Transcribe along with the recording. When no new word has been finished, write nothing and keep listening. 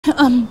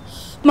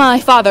My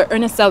father,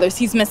 Ernest Sellers,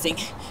 he's missing.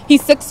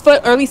 He's 6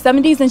 foot, early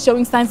 70s, and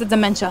showing signs of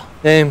dementia.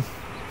 Name?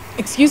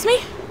 Excuse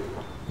me?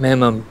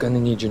 Ma'am, I'm gonna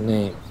need your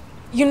name.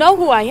 You know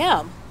who I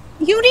am.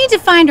 You need to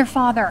find her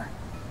father.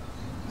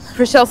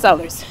 Rochelle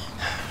Sellers.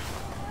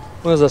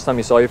 When was the last time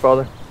you saw your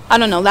father? I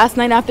don't know, last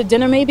night after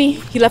dinner maybe?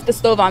 He left the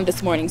stove on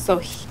this morning, so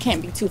he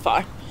can't be too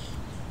far.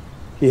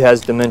 He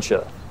has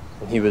dementia,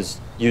 and he was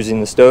using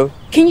the stove?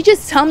 Can you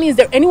just tell me, is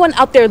there anyone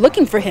out there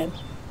looking for him?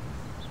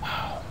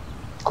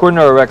 According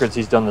to our records,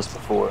 he's done this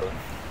before.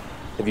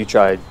 Have you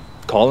tried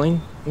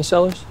calling Miss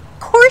Sellers? Of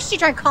course she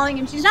tried calling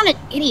him. She's not an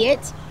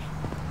idiot.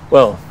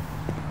 Well,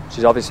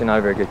 she's obviously not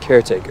a very good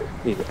caretaker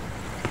either.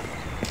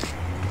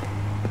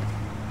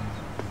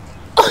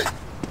 Oh,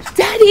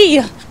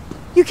 Daddy!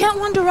 You can't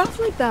wander off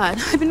like that.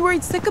 I've been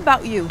worried sick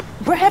about you.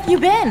 Where have you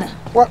been?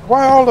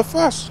 Why all the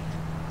fuss?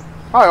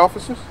 Hi,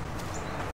 officers.